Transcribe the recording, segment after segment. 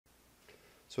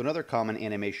So another common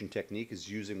animation technique is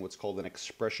using what's called an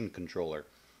expression controller.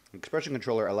 An expression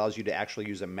controller allows you to actually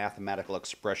use a mathematical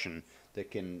expression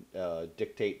that can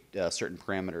dictate certain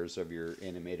parameters of your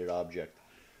animated object.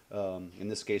 In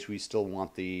this case, we still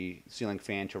want the ceiling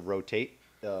fan to rotate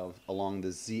along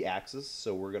the z-axis,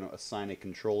 so we're going to assign a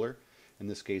controller, in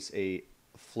this case a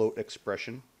float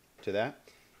expression, to that.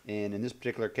 And in this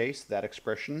particular case, that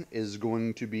expression is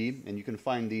going to be, and you can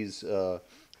find these all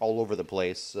over the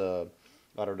place.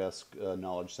 Autodesk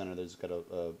Knowledge Center, there's got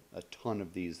a ton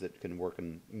of these that can work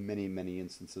in many, many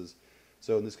instances.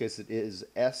 So in this case, it is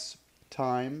S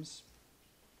times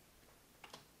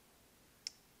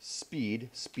speed,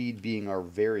 speed being our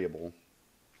variable.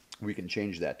 We can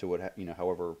change that to what,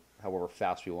 however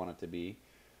fast we want it to be,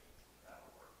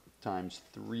 times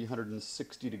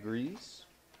 360 degrees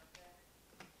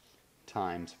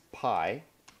times pi,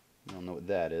 you don't know what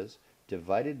that is,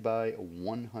 divided by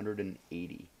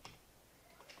 180.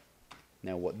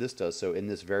 Now what this does, so in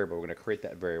this variable, we're going to create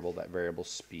that variable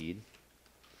speed.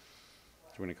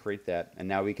 So we're going to create that, and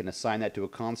now we can assign that to a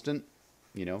constant.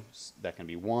 That can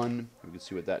be 1. We can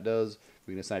see what that does.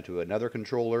 We can assign it to another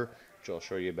controller, which I'll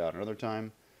show you about another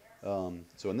time.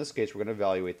 So in this case, we're going to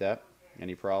evaluate that.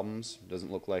 Any problems?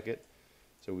 Doesn't look like it.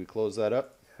 So we close that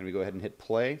up, and we go ahead and hit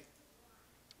play.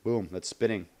 Boom, that's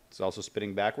spinning. It's also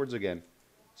spinning backwards again.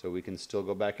 So we can still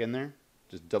go back in there.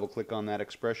 Just double click on that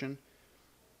expression.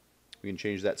 We can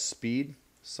change that speed,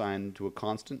 assign to a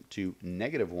constant, to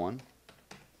 -1.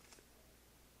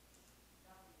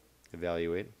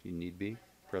 Evaluate if you need be.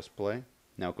 Press play.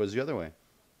 Now it goes the other way.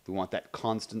 If we want that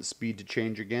constant speed to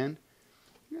change again,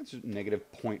 that's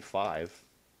 -0.5.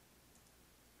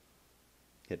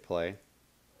 Hit play. It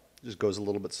just goes a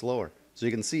little bit slower. So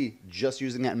you can see, just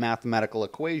using that mathematical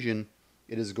equation,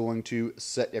 it is going to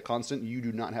set a constant. You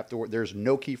do not have to work. There's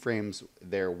no keyframes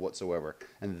there whatsoever.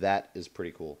 And that is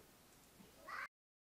pretty cool.